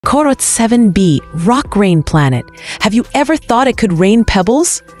Korot 7b, rock rain planet. Have you ever thought it could rain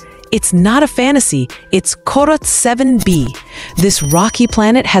pebbles? It's not a fantasy, it's Korot 7b. This rocky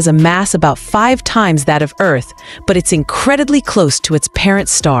planet has a mass about 5 times that of Earth, but it's incredibly close to its parent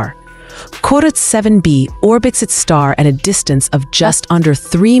star. Korot 7b orbits its star at a distance of just under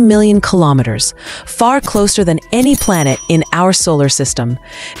 3 million kilometers, far closer than any planet in our solar system.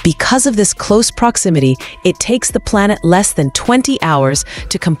 Because of this close proximity, it takes the planet less than 20 hours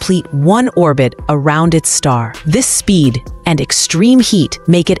to complete one orbit around its star. This speed and extreme heat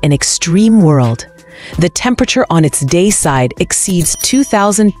make it an extreme world. The temperature on its day side exceeds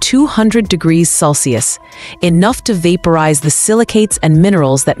 2,200 degrees Celsius, enough to vaporize the silicates and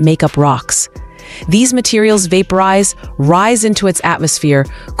minerals that make up rocks. These materials vaporize, rise into its atmosphere,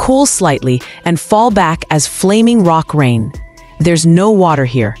 cool slightly, and fall back as flaming rock rain. There's no water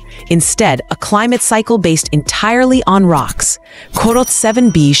here. Instead, a climate cycle based entirely on rocks. Korot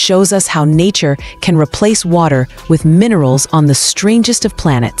 7b shows us how nature can replace water with minerals on the strangest of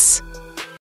planets.